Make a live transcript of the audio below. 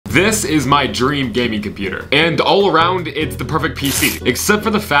This is my dream gaming computer. And all around, it's the perfect PC, except for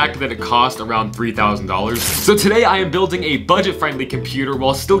the fact that it cost around $3,000. So today I am building a budget-friendly computer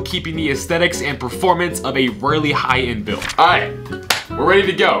while still keeping the aesthetics and performance of a really high-end build. Alright, we're ready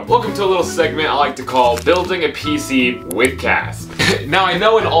to go. Welcome to a little segment I like to call Building a PC with Cass. Now I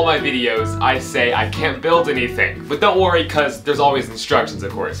know in all my videos I say I can't build anything, but don't worry because there's always instructions,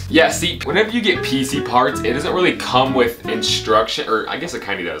 of course. Yeah, see, whenever you get PC parts, it doesn't really come with instruction, or I guess it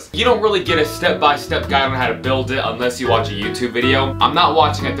kind of does. You don't really get a step-by-step guide on how to build it unless you watch a YouTube video. I'm not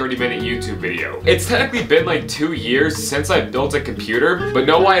watching a 30-minute YouTube video. It's technically been like 2 years since I built a computer, but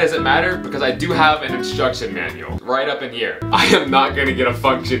know why it doesn't matter? Because I do have an instruction manual right up in here. I am not gonna get a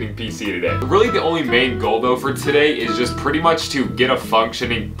functioning PC today. Really the only main goal though for today is just pretty much to get a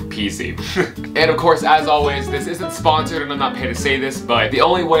functioning PC. And of course, as always, this isn't sponsored and I'm not paid to say this, but the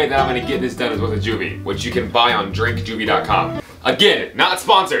only way that I'm gonna get this done is with a Juvie, which you can buy on drinkjuvie.com. Again, not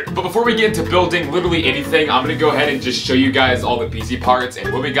sponsored. But before we get into building literally anything, I'm gonna go ahead and just show you guys all the PC parts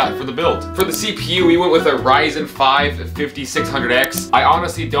and what we got for the build. For the CPU, we went with a Ryzen 5 5600X. I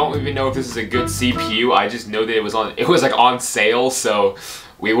honestly don't even know if this is a good CPU. I just know that it was like on sale, so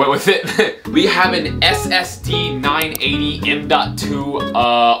we went with it. We have an SSD 980 M.2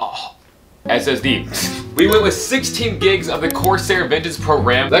 SSD. We went with 16 gigs of the Corsair Vengeance Pro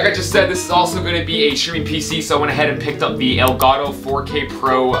RAM. Like I just said, this is also going to be a streaming PC, so I went ahead and picked up the Elgato 4K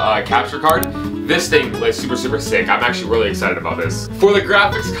Pro capture card. This thing is super sick. I'm actually really excited about this. For the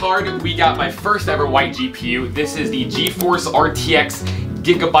graphics card, we got my first ever white GPU. This is the GeForce RTX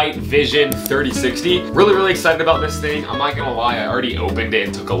Gigabyte Vision 3060. Really excited about this thing. I'm not gonna lie, I already opened it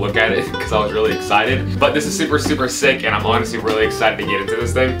and took a look at it because I was really excited. But this is super sick and I'm honestly really excited to get into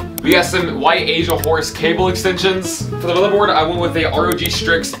this thing. We got some white Asia Horse cable extensions. For the motherboard, I went with a ROG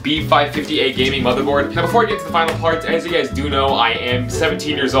Strix B550A gaming motherboard. Now before I get to the final parts, as you guys do know, I am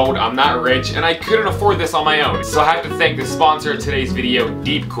 17 years old, I'm not rich, and I couldn't afford this on my own. So I have to thank the sponsor of today's video,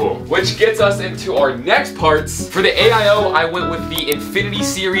 Deepcool. Which gets us into our next parts. For the AIO, I went with the Infinity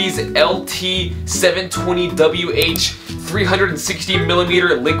Series LT720WH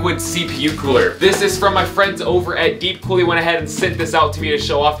 360mm liquid CPU cooler. This is from my friends over at Deepcool. They went ahead and sent this out to me to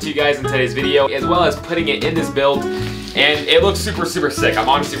show off to you guys in today's video, as well as putting it in this build. And it looks super sick. I'm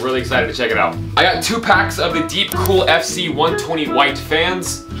honestly really excited to check it out. I got 2 packs of the Deepcool FC120 white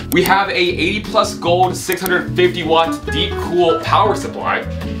fans. We have a 80+ gold 650 watt Deepcool power supply.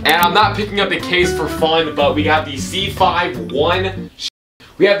 And I'm not picking up the case for fun, but we have the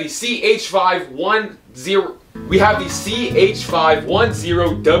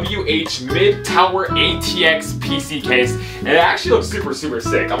CH510WH mid-tower ATX PC case, and it actually looks super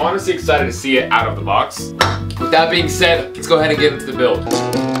sick. I'm honestly excited to see it out of the box. With that being said, let's go ahead and get into the build.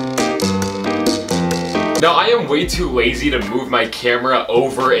 Now, I am way too lazy to move my camera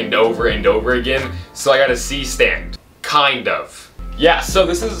over and over again, so I got a C-stand. Kind of. Yeah, so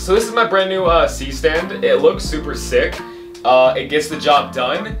this is my brand new C-stand. It looks super sick. It gets the job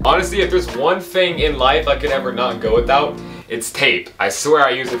done. Honestly, if there's one thing in life I could ever not go without, it's tape. I swear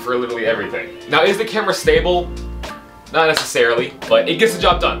I use it for literally everything. Now, is the camera stable? Not necessarily, but it gets the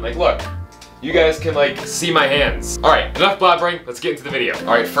job done. Like, look. You guys can, like, see my hands. Alright, enough blabbering. Let's get into the video.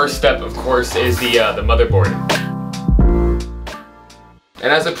 Alright, first step, of course, is the motherboard.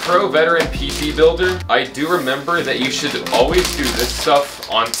 And as a pro veteran PC builder, I do remember that you should always do this stuff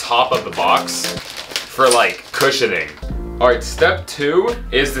on top of the box for, like, cushioning. Alright, step 2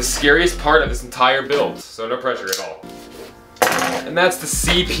 is the scariest part of this entire build, so no pressure at all. And that's the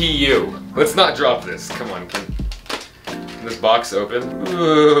CPU. Let's not drop this. Come on, can this box open?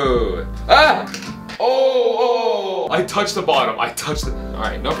 Ooh. Ah! Oh! I touched the bottom. I touched the...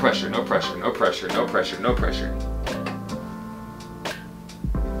 Alright, no pressure.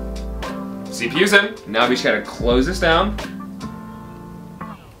 CPU's in. Now we just gotta close this down.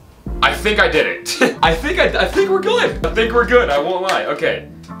 I think I did it. I think we're good. I think we're good. I won't lie. Okay,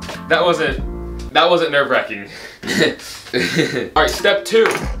 that wasn't nerve-wracking. All right, step 2,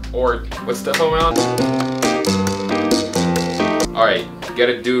 or what step am I on? All right,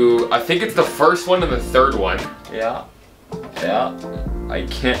 gotta do. I think it's the first one and the third one. Yeah. I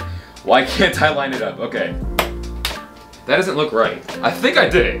can't. Why can't I line it up? Okay. That doesn't look right. I think I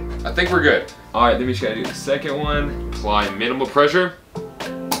did it. I think we're good. All right, then we just gotta do the second one. Apply minimal pressure.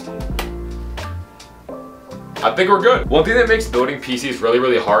 I think we're good. One thing that makes building PCs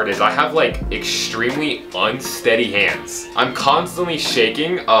really hard is I have like extremely unsteady hands. I'm constantly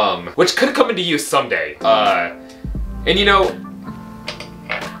shaking, which could come into use someday. And you know,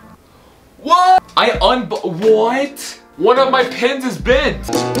 what? What? One of my pins is bent.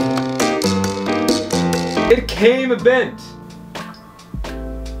 It came bent.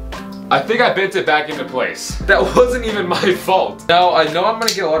 I think I bent it back into place. That wasn't even my fault. Now, I know I'm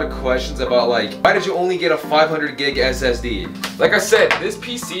gonna get a lot of questions about like, why did you only get a 500 gig SSD? Like I said, this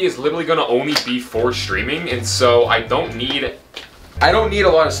PC is literally gonna only be for streaming, and so I don't need a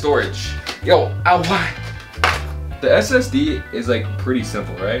lot of storage. Yo, why? The SSD is like pretty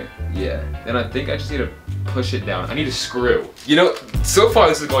simple, right? Yeah. Then I think I just need to push it down. I need a screw. You know, so far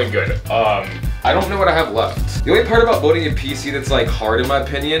this is going good. I don't know what I have left. The only part about building a PC that's like hard in my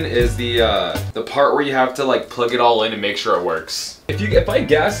opinion is the part where you have to like plug it all in and make sure it works. If I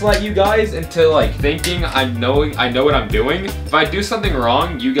gaslight you guys into like thinking I know what I'm doing, if I do something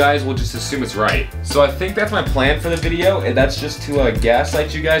wrong, you guys will just assume it's right. So I think that's my plan for the video, and that's just to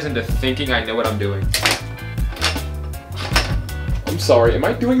gaslight you guys into thinking I know what I'm doing. I'm sorry, am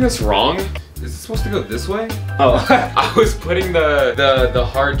I doing this wrong? Is it supposed to go this way? Oh, I was putting the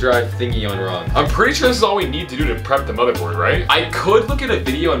hard drive thingy on wrong. I'm pretty sure this is all we need to do to prep the motherboard, right? I could look at a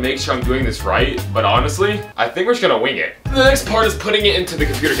video and make sure I'm doing this right, but honestly, I think we're just gonna wing it. The next part is putting it into the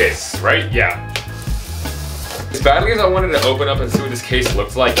computer case, right? Yeah. As badly as I wanted to open up and see what this case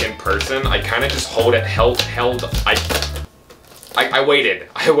looks like in person, I kind of just I waited,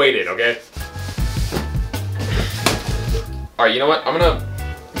 okay? All right, you know what?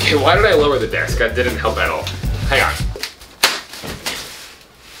 Okay, why did I lower the desk? That didn't help at all. Hang on.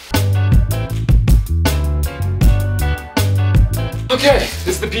 Okay, this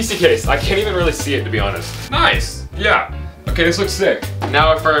is the PC case. I can't even really see it, to be honest. Nice, yeah. Okay, this looks sick.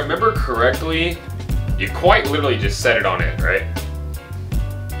 Now, if I remember correctly, you quite literally just set it on it, right?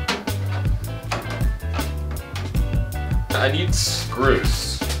 I need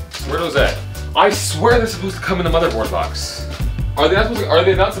screws. Where are those at? I swear they're supposed to come in the motherboard box. Are they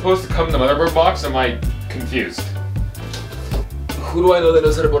not supposed to come in the motherboard box? Am I confused? Who do I know that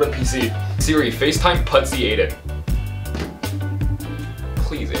knows how to build a PC? Siri, FaceTime Putsy Aiden.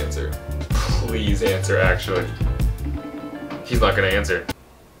 Please answer. Please answer, actually. He's not gonna answer.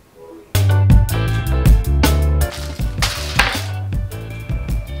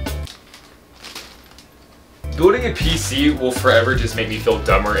 Building a PC will forever just make me feel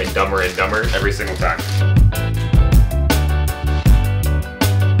dumber and dumber and dumber every single time.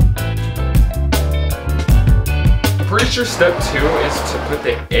 I'm pretty sure step 2 is to put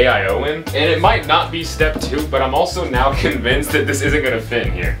the AIO in, and it might not be step 2, but I'm also now convinced that this isn't gonna fit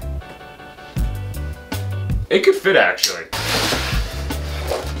in here. It could fit, actually.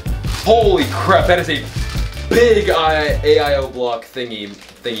 Holy crap, that is a big AIO block thingy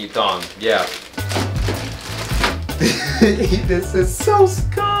thong, yeah. This is so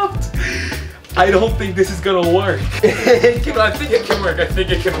scuffed. I don't think this is gonna work. I think it can work.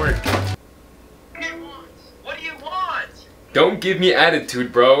 What do you want? Don't give me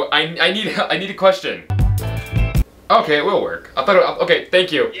attitude, bro. I need a question. Okay, it will work. I thought it, okay,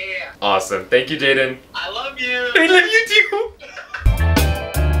 thank you. Yeah. Awesome. Thank you, Jaden. I love you. I love you too.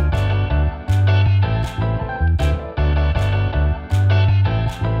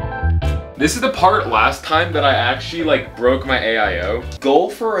 This is the part last time that I actually like broke my AIO. Goal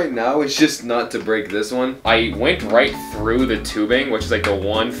for right now is just not to break this one. I went right through the tubing, which is like the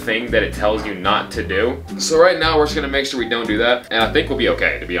one thing that it tells you not to do. So right now we're just gonna make sure we don't do that, and I think we'll be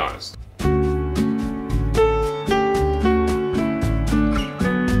okay, to be honest.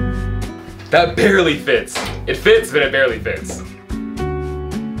 That barely fits. It fits, but it barely fits.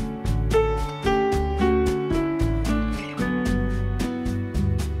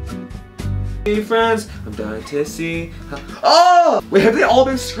 Hey friends, I'm dying to see how— oh! Wait, have they all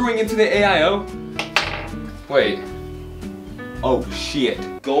been screwing into the AIO? Wait. Oh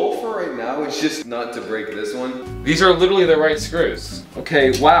shit. Goal for right now is just not to break this one. These are literally the right screws.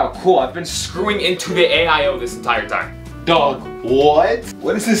 Okay, wow, cool. I've been screwing into the AIO this entire time. Dog, what?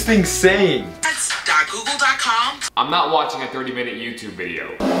 What is this thing saying? That's .google.com. I'm not watching a 30-minute YouTube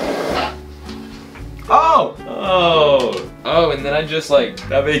video. Oh, and then I just like,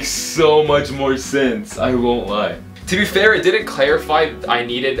 that makes so much more sense, I won't lie. To be fair, it didn't clarify I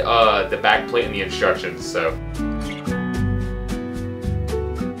needed the back plate in the instructions, so.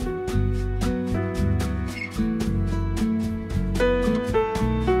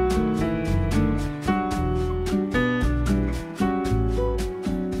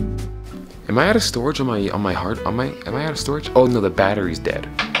 Am I out of storage on my hard, am I out of storage? Oh no, the battery's dead.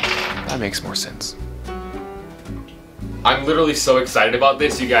 That makes more sense. I'm literally so excited about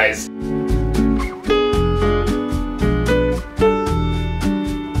this, you guys.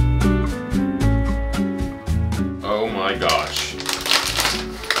 Oh my gosh.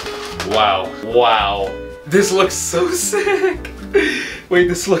 Wow. Wow. This looks so sick. Wait,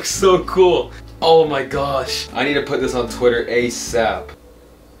 this looks so cool. Oh my gosh. I need to put this on Twitter ASAP.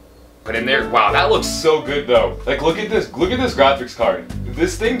 put in there. Wow, that looks so good though. Like look at this graphics card.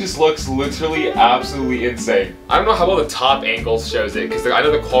 This thing just looks literally absolutely insane. I don't know how well the top angle shows it, because I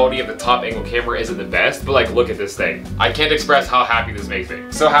know the quality of the top angle camera isn't the best, but like look at this thing. I can't express how happy this makes me.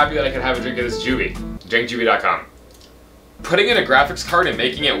 So happy that I can have a drink of this Juvie. Drinkjuvie.com. Putting in a graphics card and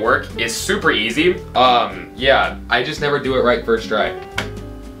making it work is super easy. Yeah, I just never do it right first try.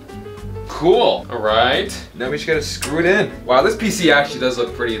 Cool. All right, now we just gotta screw it in. Wow, this PC actually does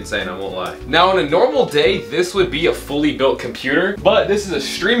look pretty insane, I won't lie. Now on a normal day, this would be a fully built computer, but this is a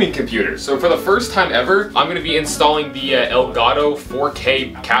streaming computer. So for the first time ever, I'm gonna be installing the Elgato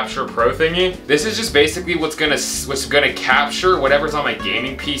 4K Capture Pro thingy. This is just basically what's gonna capture whatever's on my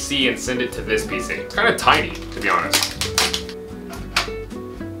gaming PC and send it to this PC. It's kind of tiny, to be honest.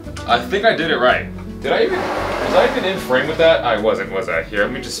 I think I did it right. Was I even in frame with that? I wasn't, was I? Here,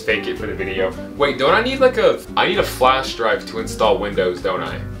 let me just fake it for the video. Wait, don't I need I need a flash drive to install Windows, don't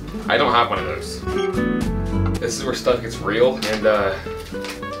I? I don't have one of those. This is where stuff gets real and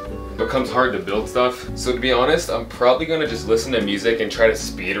it becomes hard to build stuff. So to be honest, I'm probably gonna just listen to music and try to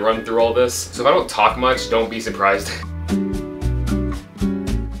speed run through all this. So if I don't talk much, don't be surprised.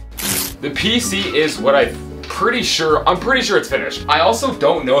 The PC is what I'm pretty sure it's finished. I also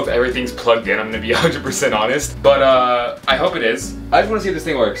don't know if everything's plugged in, I'm gonna be 100% honest, but I hope it is. I just wanna see if this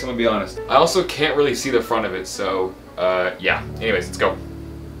thing works, I'm gonna be honest. I also can't really see the front of it, so yeah. Anyways, let's go.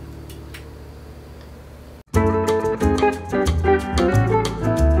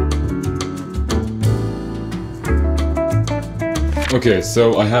 Okay,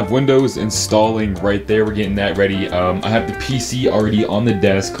 so I have Windows installing right there. We're getting that ready. I have the PC already on the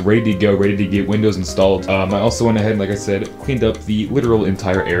desk, ready to go, ready to get Windows installed. I also went ahead and, like I said, cleaned up the literal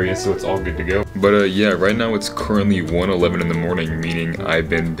entire area, so it's all good to go. But yeah, right now it's currently 1:11 in the morning, meaning I've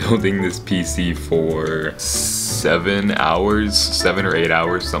been building this PC for 7 hours, 7 or 8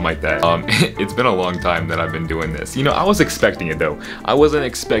 hours, something like that. It's been a long time that I've been doing this. You know, I was expecting it though. I wasn't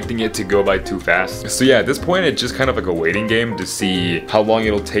expecting it to go by too fast. So yeah, at this point, it's just kind of like a waiting game to see how long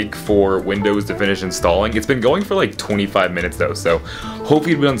it'll take for Windows to finish installing. It's been going for like 25 minutes though, so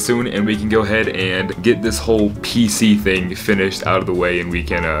hopefully it'll be done soon and we can go ahead and get this whole PC thing finished out of the way, and we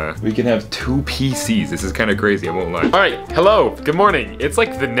can have 2 PCs. This is kind of crazy, I won't lie. All right, hello, good morning. It's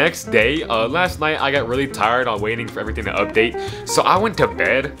like the next day. Last night I got really tired on waiting for everything to update, so I went to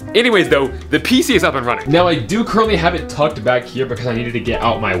bed. Anyways though, the PC is up and running. Now I do currently have it tucked back here because I needed to get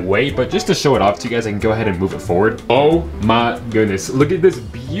out my way, but just to show it off to you guys, I can go ahead and move it forward. Oh my goodness. Look at this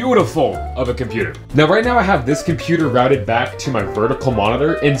beautiful of a computer. Now right now I have this computer routed back to my vertical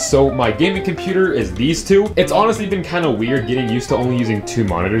monitor, and so my gaming computer is these two. It's honestly been kind of weird getting used to only using 2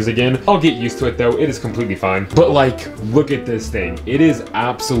 monitors again. I'll get used to it though, it is completely fine. But like, look at this thing. It is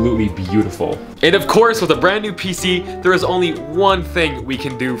absolutely beautiful. And of course, with a brand new PC, there is only one thing we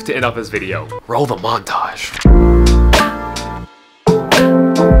can do to end off this video. Roll the montage.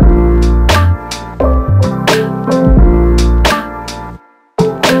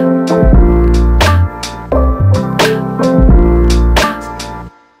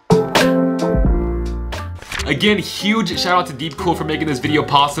 Again, huge shout out to Deepcool for making this video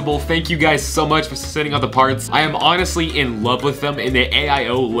possible. Thank you guys so much for sending out the parts. I am honestly in love with them, and the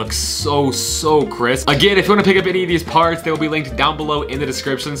AIO looks so crisp. Again, if you want to pick up any of these parts, they will be linked down below in the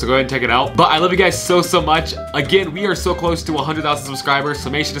description, so go ahead and check it out. But I love you guys so much. Again, we are so close to 100,000 subscribers, so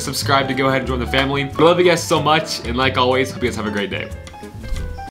make sure to subscribe to go ahead and join the family. But I love you guys so much, and like always, hope you guys have a great day.